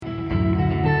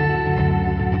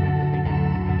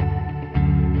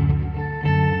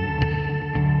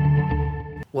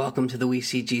Welcome to the We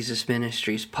See Jesus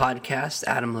Ministries podcast.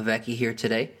 Adam Levecki here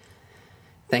today.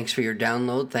 Thanks for your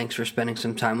download. Thanks for spending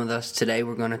some time with us. Today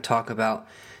we're going to talk about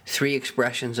three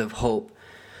expressions of hope.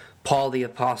 Paul the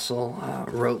Apostle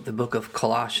wrote the book of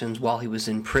Colossians while he was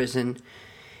in prison,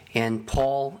 and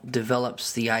Paul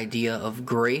develops the idea of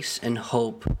grace and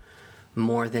hope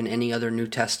more than any other New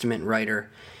Testament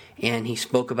writer. And he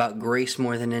spoke about grace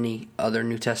more than any other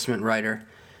New Testament writer,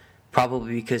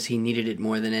 probably because he needed it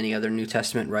more than any other New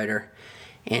Testament writer.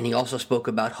 And he also spoke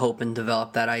about hope and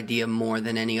developed that idea more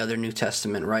than any other New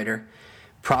Testament writer,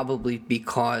 probably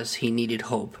because he needed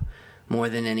hope more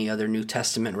than any other New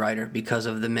Testament writer because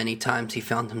of the many times he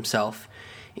found himself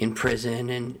in prison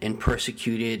and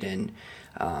persecuted and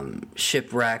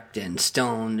shipwrecked and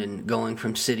stoned and going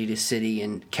from city to city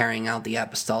and carrying out the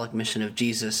apostolic mission of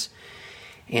Jesus.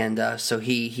 And so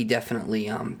he definitely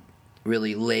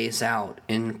really lays out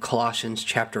in Colossians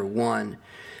chapter 1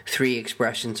 three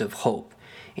expressions of hope.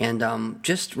 And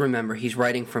just remember, he's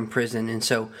writing from prison, and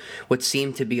so what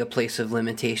seemed to be a place of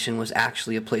limitation was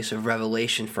actually a place of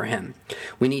revelation for him.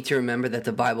 We need to remember that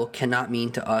the Bible cannot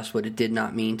mean to us what it did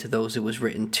not mean to those it was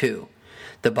written to.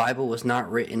 The Bible was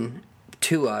not written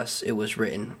to us, it was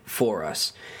written for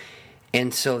us.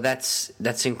 And so that's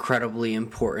incredibly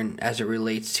important as it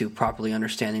relates to properly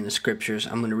understanding the Scriptures.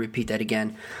 I'm going to repeat that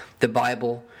again. The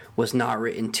Bible was not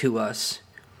written to us,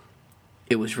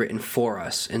 it was written for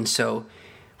us. And so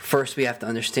first we have to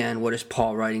understand, what is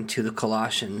Paul writing to the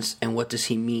Colossians and what does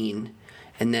he mean?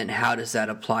 And then how does that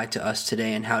apply to us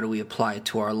today and how do we apply it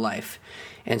to our life?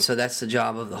 And so that's the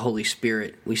job of the Holy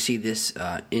Spirit. We see this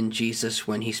in Jesus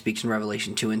when he speaks in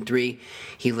Revelation 2 and 3.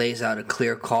 He lays out a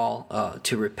clear call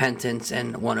to repentance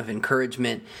and one of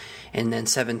encouragement. And then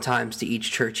 7 times to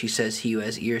each church he says, "He who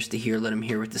has ears to hear, let him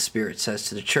hear what the Spirit says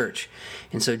to the church."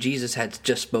 And so Jesus had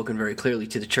just spoken very clearly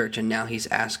to the church, and now he's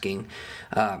asking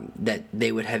that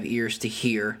they would have ears to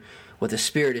hear what the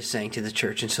Spirit is saying to the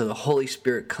church. And so the Holy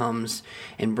Spirit comes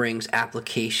and brings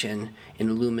application and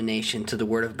illumination to the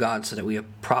Word of God so that we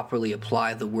properly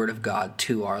apply the Word of God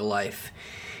to our life.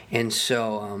 And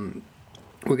so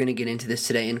we're going to get into this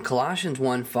today. In Colossians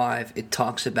 1:5, it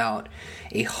talks about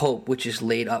a hope which is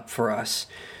laid up for us.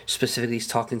 Specifically, he's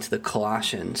talking to the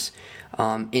Colossians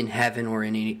in heaven or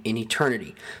in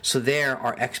eternity. So there,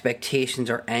 our expectations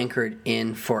are anchored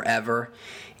in forever,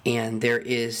 and there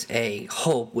is a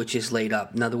hope which is laid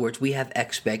up. In other words, we have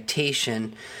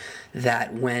expectation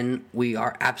that when we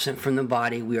are absent from the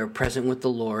body, we are present with the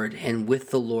Lord, and with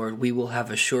the Lord we will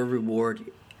have a sure reward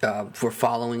for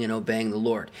following and obeying the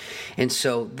Lord. And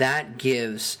so that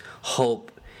gives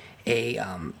hope a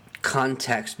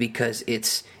context because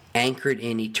it's anchored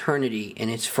in eternity and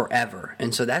it's forever.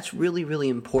 And so that's really, really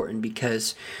important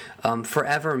because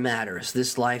forever matters.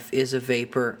 This life is a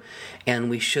vapor, and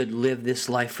we should live this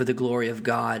life for the glory of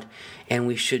God, and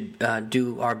we should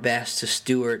do our best to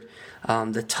steward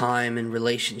the time and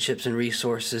relationships and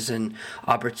resources and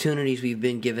opportunities we've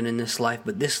been given in this life.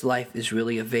 But this life is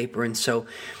really a vapor, and so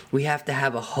we have to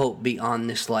have a hope beyond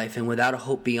this life, and without a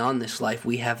hope beyond this life,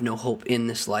 we have no hope in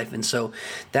this life. And so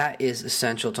that is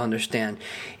essential to understand.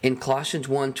 In Colossians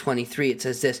 1:23, it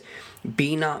says this: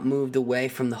 "Be not moved away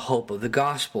from the hope of the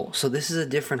gospel." So this is a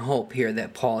different hope here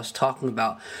that Paul is talking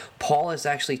about. Paul is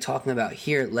actually talking about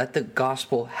here, let the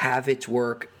gospel have its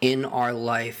work in our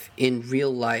life, in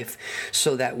real life,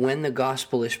 so that when the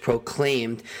gospel is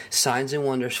proclaimed, signs and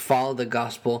wonders follow the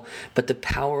gospel, but the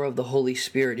power of the Holy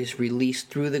Spirit is released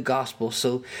through the gospel.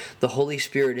 So the Holy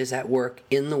Spirit is at work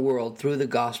in the world through the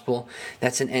gospel.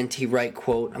 That's an N.T. Wright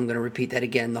quote. I'm going to repeat that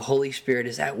again. The Holy Spirit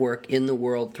is at work in the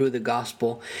world through the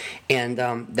gospel. And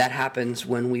that happens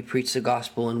when we preach the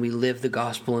gospel and we live the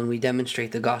gospel and we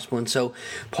demonstrate the gospel. And so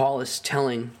Paul is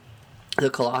telling the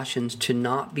Colossians to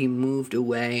not be moved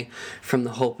away from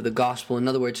the hope of the gospel. In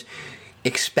other words,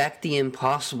 expect the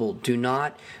impossible. Do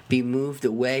not be moved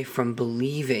away from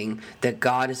believing that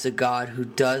God is a God who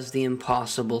does the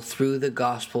impossible through the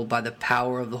gospel by the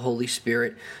power of the Holy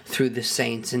Spirit through the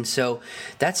saints. And so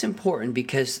that's important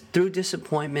because through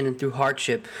disappointment and through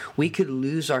hardship, we could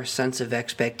lose our sense of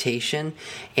expectation.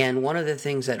 And one of the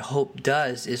things that hope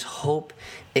does is hope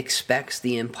expects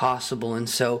the impossible. And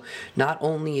so not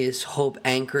only is hope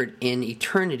anchored in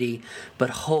eternity,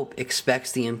 but hope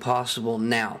expects the impossible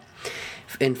now.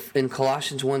 In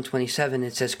Colossians 1:27,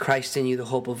 it says, "Christ in you, the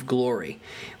hope of glory,"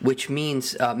 which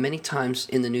means many times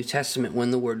in the New Testament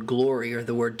when the word glory or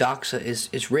the word doxa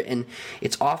is written,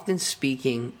 it's often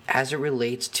speaking as it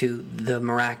relates to the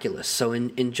miraculous. So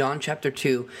in John chapter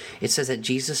 2, it says that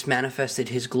Jesus manifested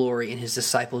his glory and his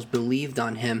disciples believed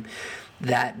on him.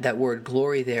 that word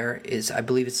glory there is, I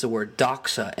believe it's the word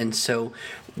doxa. And so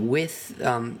with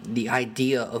the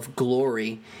idea of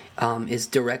glory is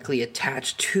directly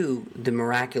attached to the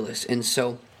miraculous. And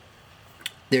so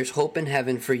there's hope in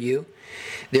heaven for you.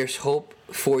 There's hope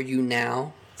for you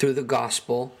now through the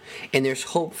gospel. And there's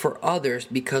hope for others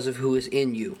because of who is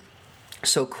in you.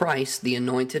 So Christ, the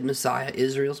anointed Messiah,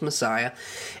 Israel's Messiah,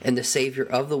 and the Savior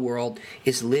of the world,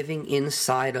 is living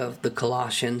inside of the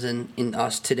Colossians and in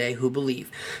us today who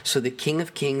believe. So the King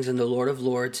of Kings and the Lord of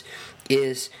Lords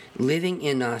is living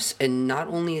in us, and not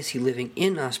only is he living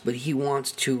in us, but he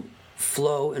wants to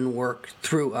flow and work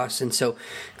through us. And so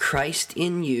Christ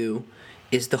in you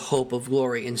is the hope of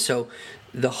glory. And so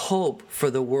the hope for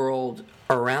the world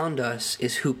around us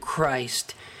is who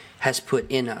Christ has put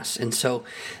in us. And so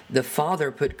the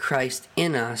Father put Christ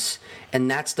in us, and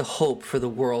that's the hope for the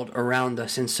world around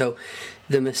us. And so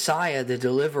the Messiah, the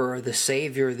deliverer, the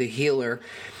Savior, the healer,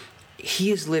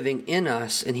 he is living in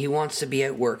us, and he wants to be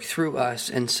at work through us.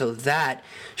 And so that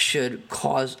should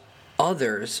cause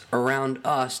others around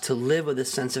us to live with a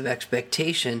sense of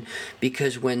expectation,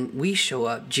 because when we show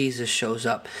up, Jesus shows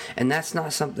up. And that's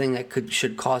not something that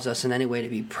should cause us in any way to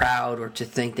be proud or to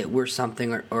think that we're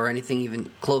something or anything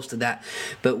even close to that.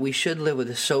 But we should live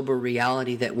with a sober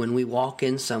reality that when we walk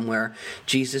in somewhere,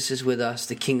 Jesus is with us,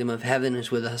 the kingdom of heaven is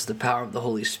with us, the power of the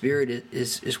Holy Spirit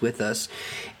is with us.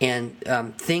 And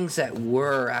things that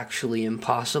were actually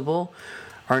impossible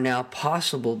are now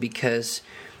possible because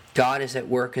God is at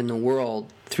work in the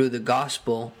world through the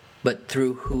gospel, but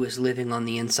through who is living on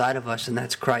the inside of us, and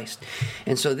that's Christ.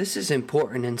 And so this is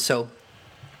important. And so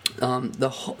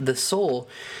the soul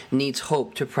needs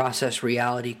hope to process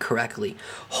reality correctly.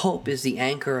 Hope is the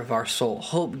anchor of our soul.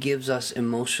 Hope gives us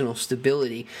emotional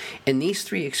stability. And these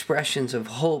three expressions of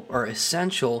hope are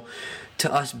essential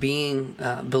to us being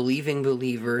believing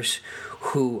believers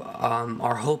who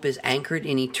our hope is anchored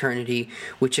in eternity,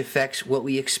 which affects what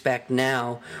we expect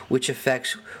now, which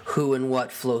affects who and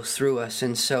what flows through us.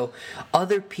 And so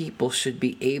other people should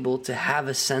be able to have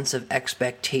a sense of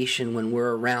expectation when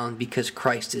we're around because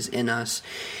Christ is in us.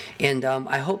 And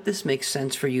I hope this makes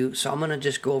sense for you. So I'm going to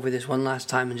just go over this one last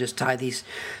time and just tie these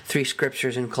three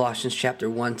scriptures in Colossians chapter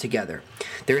 1 together.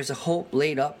 There is a hope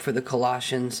laid up for the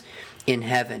Colossians in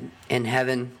heaven,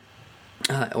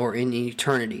 or in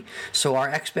eternity. So our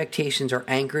expectations are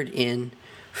anchored in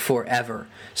forever.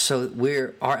 So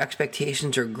our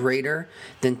expectations are greater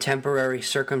than temporary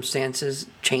circumstances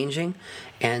changing,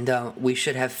 and we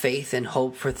should have faith and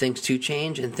hope for things to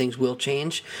change, and things will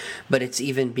change, but it's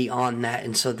even beyond that.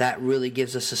 And so that really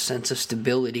gives us a sense of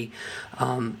stability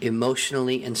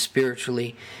emotionally and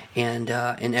spiritually and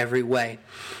in every way.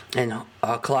 And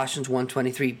Colossians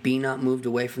 1:23, be not moved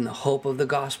away from the hope of the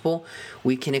gospel.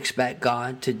 We can expect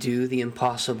God to do the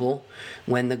impossible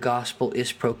when the gospel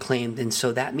is proclaimed. And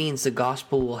so that means the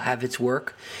gospel will have its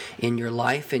work in your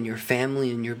life, in your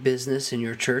family, in your business, in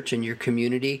your church, in your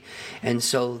community. And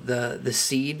so the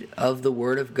seed of the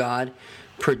word of God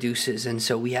produces. And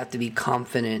so we have to be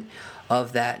confident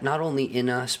of that, not only in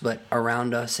us, but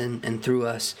around us and through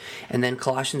us. And then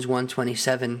Colossians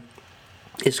 1:27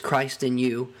 is Christ in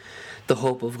you, the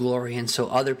hope of glory. And so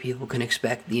other people can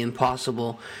expect the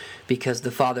impossible because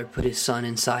the Father put his Son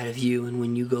inside of you, and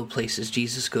when you go places,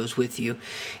 Jesus goes with you.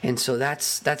 And so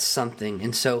that's something.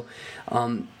 And so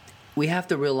we have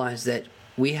to realize that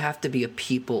we have to be a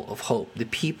people of hope. The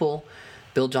people,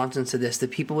 Bill Johnson said this, the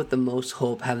people with the most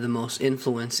hope have the most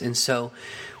influence. And so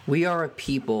we are a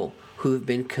people who have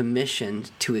been commissioned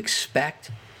to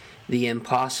expect the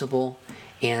impossible.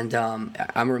 And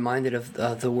I'm reminded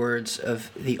of the words of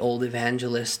the old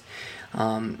evangelist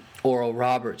Oral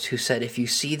Roberts, who said, if you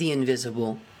see the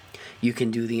invisible, you can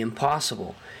do the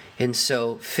impossible. And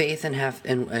so faith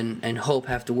and hope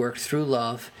have to work through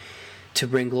love to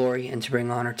bring glory and to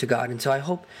bring honor to God. And so I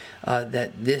hope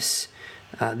that these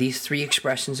three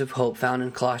expressions of hope found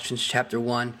in Colossians chapter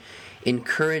 1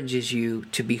 encourages you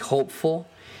to be hopeful.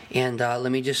 And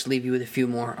let me just leave you with a few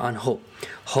more on hope.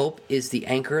 Hope is the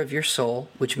anchor of your soul,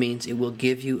 which means it will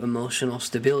give you emotional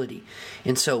stability.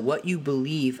 And so what you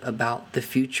believe about the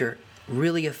future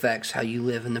really affects how you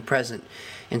live in the present.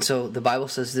 And so the Bible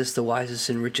says this, the wisest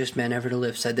and richest man ever to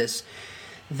live said this,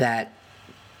 that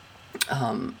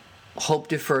hope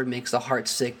deferred makes the heart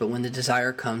sick, but when the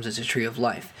desire comes, it's a tree of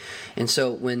life. And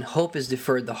so when hope is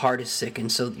deferred, the heart is sick.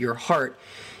 And so your heart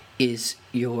is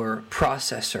your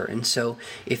processor. And so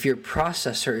if your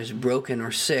processor is broken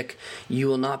or sick, you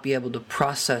will not be able to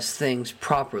process things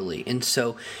properly. And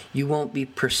so you won't be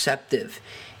perceptive.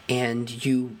 and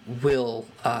you will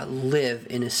live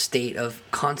in a state of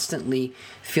constantly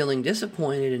feeling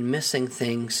disappointed and missing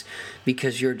things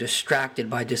because you're distracted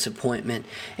by disappointment.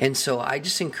 And so I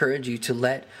just encourage you to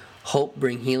let hope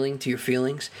bring healing to your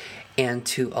feelings and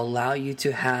to allow you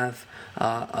to have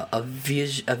a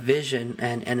vision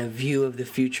and a view of the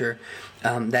future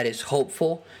that is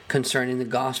hopeful concerning the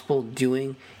gospel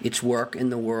doing its work in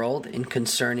the world, and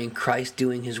concerning Christ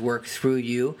doing his work through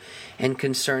you, and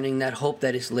concerning that hope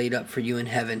that is laid up for you in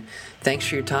heaven. Thanks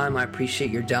for your time. I appreciate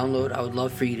your download. I would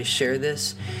love for you to share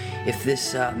this. If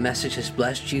this message has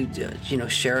blessed you,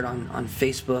 share it on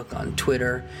Facebook, on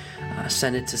Twitter,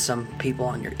 send it to some people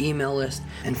on your email list.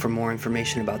 And for more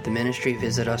information about the ministry,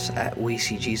 visit us at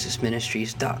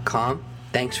WeSeeJesusMinistries.com.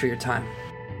 Thanks for your time.